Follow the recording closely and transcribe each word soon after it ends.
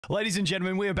Ladies and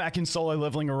gentlemen, we are back in solo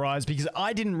leveling Arise because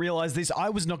I didn't realize this. I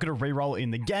was not going to reroll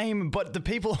in the game, but the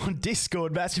people on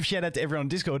Discord, massive shout out to everyone on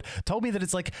Discord, told me that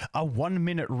it's like a 1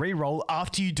 minute reroll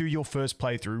after you do your first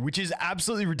playthrough, which is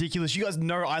absolutely ridiculous. You guys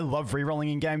know I love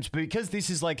rerolling in games, but because this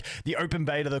is like the open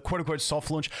beta, the quote unquote soft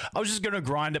launch, I was just going to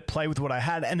grind it, play with what I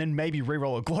had, and then maybe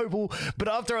reroll a global. But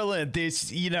after I learned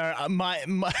this, you know, my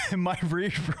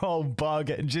reroll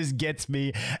bug just gets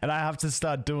me, and I have to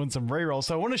start doing some rerolls.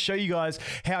 So I want to show you guys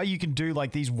how you can do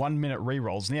like these 1 minute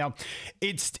rerolls. Now,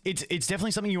 it's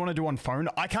definitely something you want to do on phone.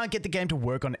 I can't get the game to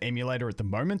work on emulator at the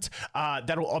moment.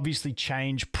 That'll obviously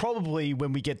change probably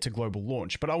when we get to global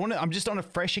launch. But I'm just on a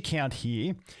fresh account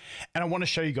here, and I want to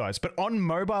show you guys. But on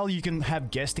mobile, you can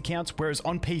have guest accounts, whereas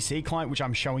on PC client, which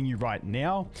I'm showing you right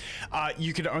now,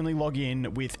 you can only log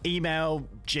in with email,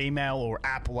 Gmail, or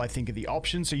Apple, I think are the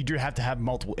options. So you do have to have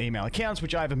multiple email accounts,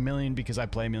 which I have a million because I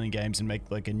play a million games and make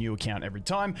like a new account every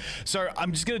time. So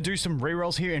I'm just going to do some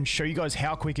rerolls here and show you guys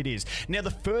how quick it is. Now, the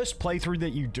first playthrough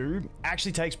that you do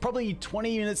actually takes probably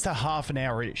 20 minutes to half an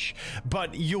hour-ish,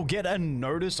 but you'll get a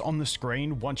notice on the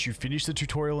screen once you finish the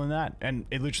tutorial in that, and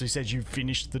it literally says you've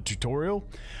finished the tutorial.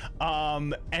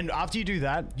 And after you do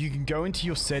that, you can go into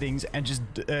your settings and just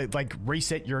like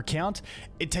reset your account.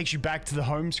 It takes you back to the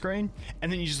home screen,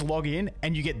 and then you just log in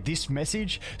and you get this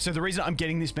message. So the reason I'm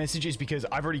getting this message is because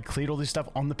I've already cleared all this stuff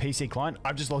on the PC client.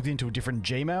 I've just logged into a different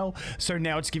Gmail, so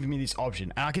now it's giving me this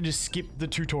option, and I can just skip the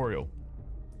tutorial.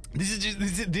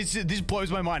 This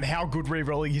blows my mind how good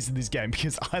rerolling is in this game,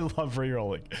 because I love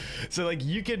rerolling. So like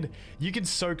you can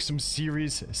soak some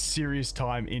serious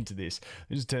time into this. Let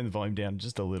me just turn the volume down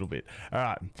just a little bit. All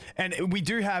right, and we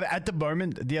do have at the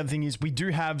moment, the other thing is we do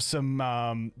have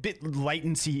some bit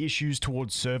latency issues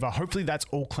towards server. Hopefully that's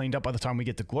all cleaned up by the time we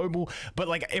get to global. But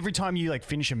like every time you like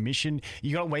finish a mission,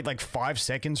 you gotta wait like 5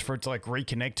 seconds for it to like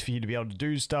reconnect for you to be able to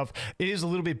do stuff. It is a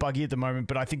little bit buggy at the moment,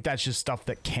 but I think that's just stuff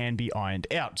that can be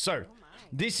ironed out. So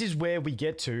this is where we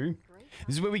get to.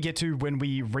 This is where we get to when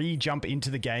we re-jump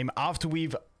into the game after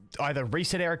we've either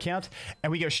reset our account,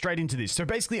 and we go straight into this. So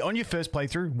basically on your first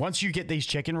playthrough, once you get these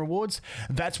check-in rewards,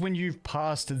 that's when you've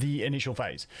passed the initial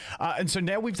phase. And so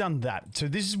now we've done that. So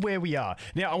this is where we are.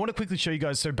 Now I want to quickly show you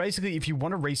guys. So basically if you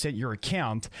want to reset your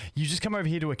account, you just come over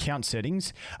here to account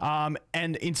settings,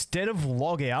 and instead of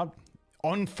log out,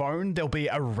 on phone, there'll be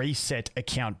a reset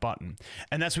account button.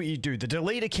 And that's what you do. The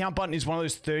delete account button is one of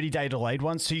those 30-day delayed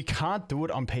ones, so you can't do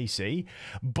it on PC.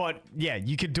 But yeah,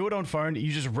 you could do it on phone.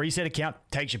 You just reset account,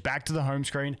 takes you back to the home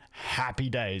screen. Happy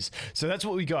days. So that's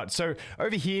what we got. So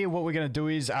over here, what we're going to do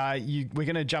is we're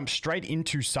going to jump straight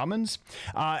into summons.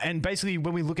 And basically,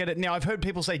 when we look at it, now I've heard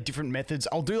people say different methods.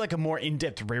 I'll do like a more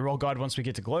in-depth reroll guide once we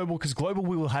get to global, because global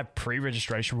we will have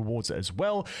pre-registration rewards as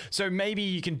well. So maybe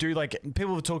you can do like,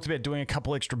 people have talked about doing a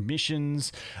couple extra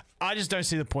missions. I just don't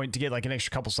see the point to get like an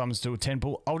extra couple summons to a 10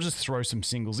 pool. I'll just throw some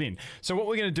singles in. So what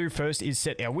we're going to do first is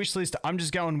set our wish list. I'm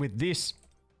just going with this.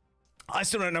 I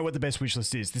still don't know what the best wish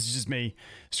list is. This is just me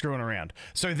screwing around.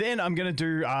 So then I'm going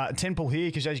to do a 10 pull here,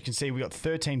 because as you can see, we got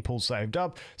 13 pulls saved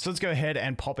up. So let's go ahead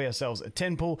and pop ourselves a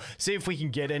 10 pull, see if we can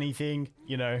get anything,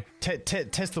 you know,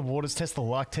 test the waters, test the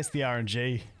luck, test the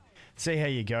RNG, see how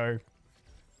you go.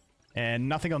 And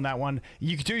nothing on that one.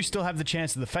 You do still have the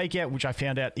chance of the fake out, which I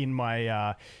found out in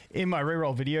my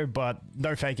reroll video, but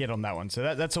no fake out on that one.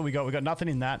 So that's all we got. We got nothing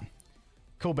in that.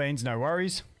 Cool beans, no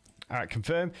worries. All right,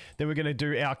 confirm. Then we're going to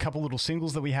do our couple little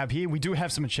singles that we have here. We do have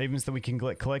some achievements that we can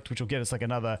collect, which will get us like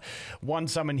another one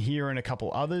summon here and a couple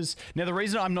others. Now, the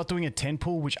reason I'm not doing a 10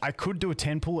 pull, which I could do a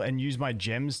 10 pull and use my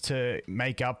gems to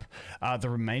make up the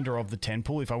remainder of the 10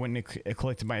 pull if I went and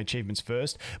collected my achievements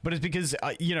first, but it's because,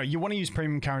 you know, you want to use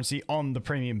premium currency on the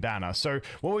premium banner. So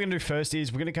what we're going to do first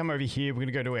is we're going to come over here. We're going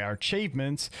to go to our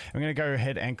achievements. I'm going to go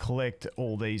ahead and collect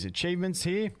all these achievements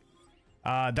here.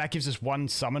 That gives us one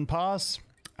summon pass.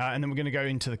 And then we're going to go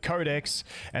into the codex,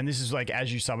 and this is like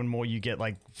as you summon more, you get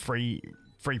like free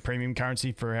premium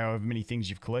currency for however many things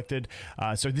you've collected.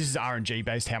 So this is RNG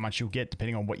based, how much you'll get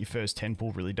depending on what your first 10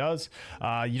 pull really does.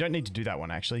 You don't need to do that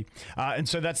one actually. And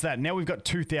so that's that. Now we've got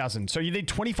 2,000. So you need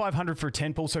 2,500 for a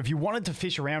 10 pull. So if you wanted to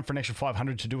fish around for an extra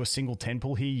 500 to do a single 10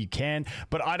 pull here, you can,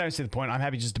 but I don't see the point. I'm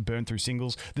happy just to burn through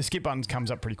singles. The skip button comes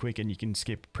up pretty quick and you can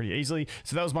skip pretty easily.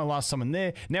 So that was my last summon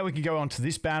there. Now we can go onto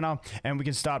this banner and we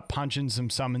can start punching some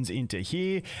summons into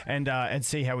here and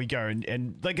see how we go.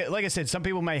 And like I said, some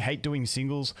people may hate doing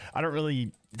singles. I don't really,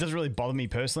 it doesn't really bother me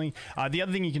personally. The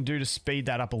other thing you can do to speed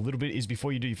that up a little bit is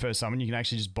before you do your first summon, you can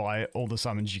actually just buy all the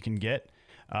summons you can get,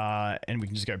 and we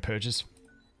can just go purchase.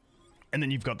 And then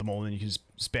you've got them all, and then you can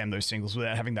just spam those singles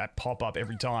without having that pop up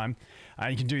every time.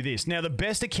 You can do this. Now, the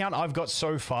best account I've got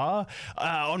so far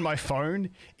on my phone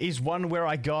is one where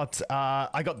I got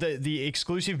the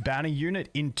exclusive banner unit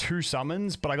in 2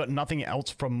 summons, but I got nothing else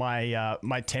from my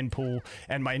my 10 pull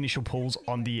and my initial pulls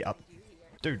on the.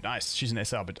 Dude, nice. She's an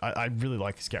SR, but I really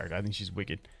like this character. I think she's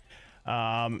wicked.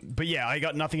 But yeah, I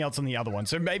got nothing else on the other one,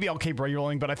 so maybe I'll keep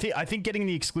rerolling. But I think getting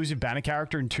the exclusive banner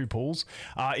character in 2 pulls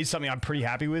is something I'm pretty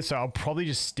happy with, so I'll probably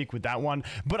just stick with that one.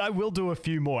 But I will do a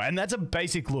few more, and that's a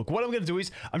basic look. What I'm going to do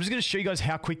is I'm just going to show you guys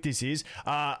how quick this is.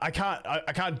 I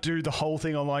can't do the whole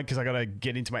thing online because I got to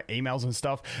get into my emails and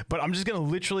stuff. But I'm just going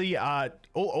to literally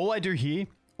all I do here,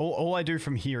 all I do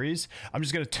from here is I'm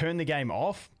just going to turn the game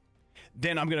off.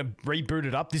 Then I'm going to reboot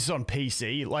it up. This is on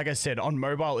PC. Like I said, on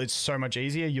mobile, it's so much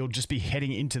easier. You'll just be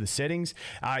heading into the settings.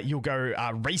 You'll go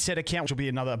reset account, which will be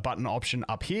another button option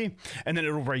up here, and then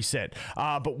it'll reset.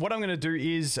 But what I'm going to do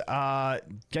is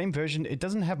game version. It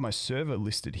doesn't have my server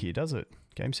listed here, does it?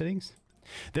 Game settings.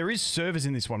 There is servers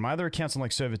in this one. My other account's on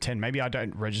like server 10. Maybe I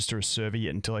don't register a server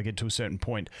yet until I get to a certain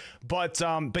point. But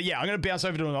yeah, I'm going to bounce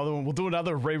over to another one. We'll do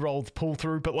another reroll pull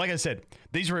through. But like I said,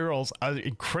 these rerolls are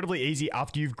incredibly easy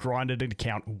after you've grinded an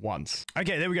account once.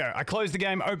 Okay, there we go. I closed the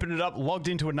game, opened it up, logged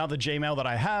into another Gmail that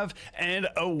I have, and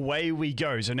away we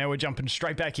go. So now we're jumping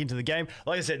straight back into the game.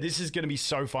 Like I said, this is going to be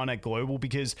so fun at Global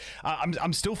because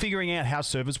I'm still figuring out how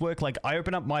servers work. Like I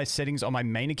open up my settings on my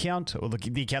main account, or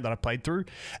the account that I played through,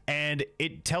 and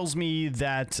it tells me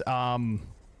that,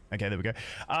 okay, there we go.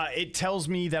 It tells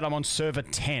me that I'm on server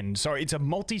 10. So it's a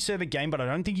multi-server game, but I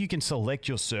don't think you can select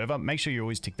your server. Make sure you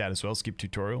always tick that as well, skip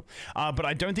tutorial. But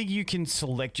I don't think you can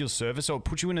select your server. So it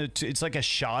puts you in it's like a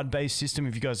shard-based system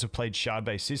if you guys have played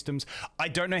shard-based systems. I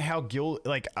don't know how guild,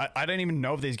 like, I don't even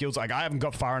know if there's guilds. Like, I haven't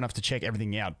got far enough to check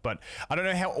everything out, but I don't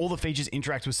know how all the features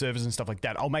interact with servers and stuff like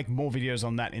that. I'll make more videos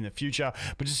on that in the future.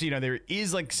 But just so you know, there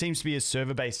is, like, seems to be a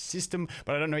server-based system,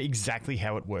 but I don't know exactly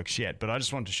how it works yet. But I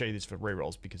just wanted to show you this for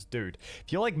rerolls because, dude,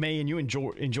 if you're like me and you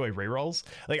enjoy rerolls,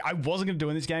 like I wasn't gonna do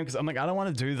in this game because I'm like, I don't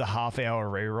want to do the half-hour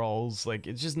rerolls, like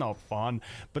it's just not fun.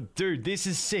 But dude, this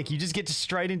is sick. You just get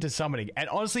straight into summoning, and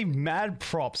honestly, mad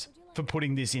props for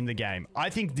putting this in the game. I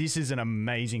think this is an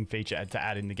amazing feature to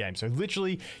add in the game. So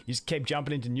literally, you just keep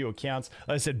jumping into new accounts.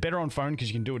 Like I said, better on phone because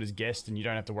you can do it as guest and you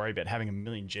don't have to worry about having a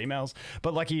million Gmails.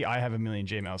 But lucky I have a million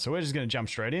Gmails, so we're just gonna jump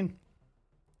straight in.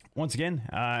 Once again,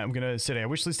 I'm going to set our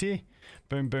wish list here.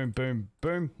 Boom, boom, boom,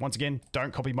 boom. Once again,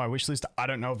 don't copy my wish list. I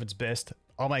don't know if it's best.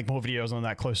 I'll make more videos on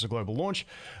that closer to global launch.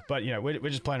 But, you know, we're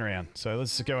just playing around. So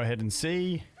let's go ahead and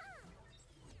see.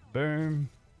 Boom.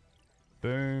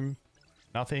 Boom.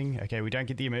 Nothing. Okay, we don't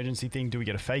get the emergency thing. Do we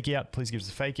get a fake out? Please give us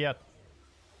a fake out.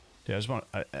 Yeah, I just want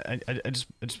an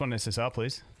SSR,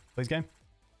 please. Please, game.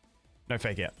 No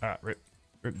fake out. All right,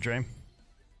 rip dream.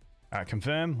 All right,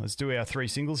 confirm. Let's do our 3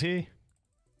 singles here.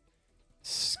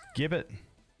 Skip it.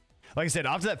 Like I said,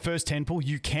 after that first 10 pull,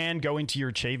 you can go into your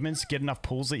achievements, get enough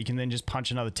pulls that you can then just punch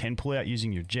another 10 pull out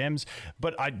using your gems.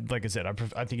 But like I said,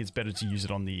 I think it's better to use it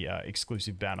on the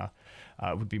exclusive banner.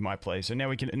 Would be my play. So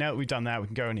now that we've done that, we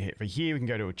can go in here. For here, we can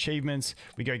go to achievements.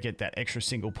 We go get that extra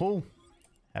single pull.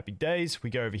 Happy days.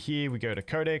 We go over here. We go to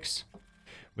codex.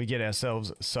 We get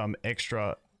ourselves some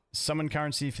extra summon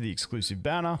currency for the exclusive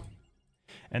banner.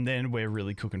 And then we're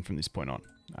really cooking from this point on.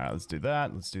 All right, let's do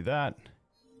that. Let's do that.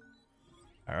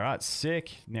 All right,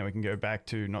 sick. Now we can go back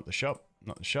to not the shop.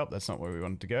 Not the shop. That's not where we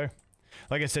wanted to go.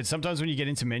 Like I said, sometimes when you get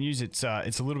into menus, it's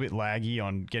a little bit laggy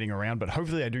on getting around, but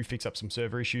hopefully I do fix up some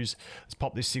server issues. Let's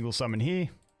pop this single summon here.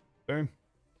 Boom.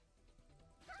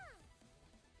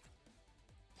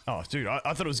 Oh, dude, I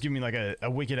thought it was giving me like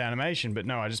a wicked animation, but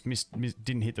no, I just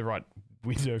didn't hit the right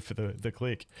window for the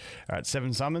click. All right,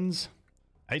 7 summons.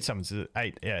 8 summons, is it?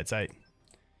 8. Yeah, it's 8.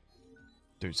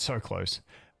 Dude, so close.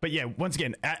 But yeah, once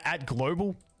again, at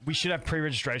Global, we should have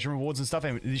pre-registration rewards and stuff,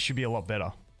 and this should be a lot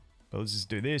better. But let's just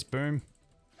do this. Boom.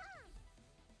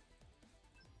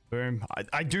 Boom.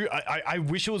 I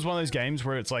wish it was one of those games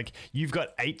where it's like, you've got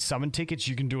 8 summon tickets,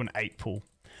 you can do an 8 pull.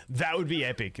 That would be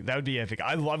epic. That would be epic.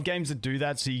 I love games that do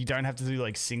that, so you don't have to do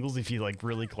like singles if you're like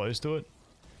really close to it.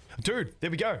 Dude, there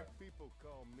we go.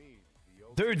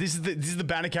 Dude, this is the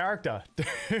banner character.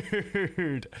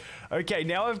 Dude. Okay,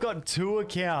 now I've got 2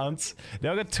 accounts.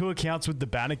 Now I've got 2 accounts with the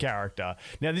banner character.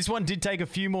 Now this one did take a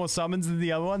few more summons than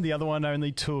the other one. The other one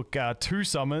only took 2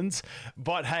 summons.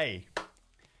 But hey,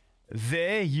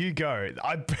 there you go.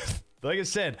 Like I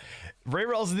said,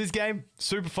 rerolls in this game,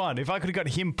 super fun. If I could have got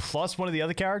him plus one of the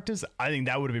other characters, I think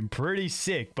that would have been pretty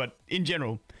sick. But in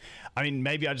general, I mean,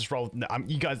 maybe I just rolled.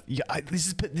 This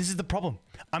is the problem.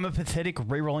 I'm a pathetic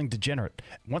rerolling degenerate.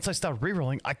 Once I start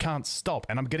rerolling, I can't stop,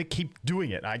 and I'm gonna keep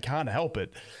doing it. I can't help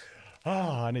it. Oh,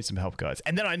 I need some help, guys.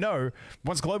 And then I know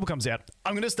once Global comes out,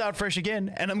 I'm gonna start fresh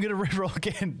again, and I'm gonna reroll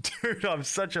again. Dude, I'm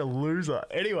such a loser.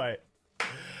 Anyway.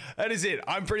 That is it.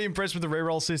 I'm pretty impressed with the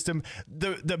reroll system.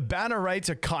 The banner rates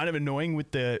are kind of annoying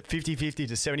with the 50-50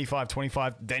 to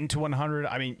 75-25, then to 100.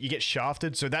 I mean, you get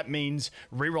shafted, so that means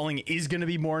rerolling is going to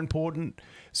be more important.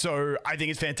 So I think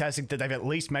it's fantastic that they've at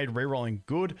least made rerolling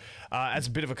good. As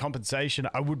a bit of a compensation,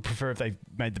 I would prefer if they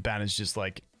made the banners just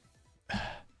like...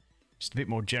 just a bit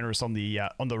more generous on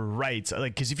the rates.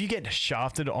 Like, because if you get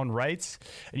shafted on rates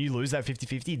and you lose that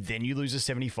 50-50, then you lose a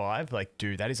 75, like,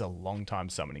 dude, that is a long time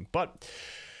summoning. But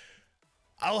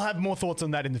I'll have more thoughts on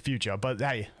that in the future. But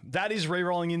hey, that is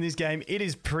rerolling in this game. It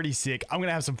is pretty sick. I'm going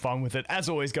to have some fun with it. As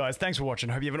always, guys, thanks for watching.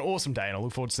 Hope you have an awesome day, and I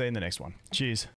look forward to seeing the next one. Cheers.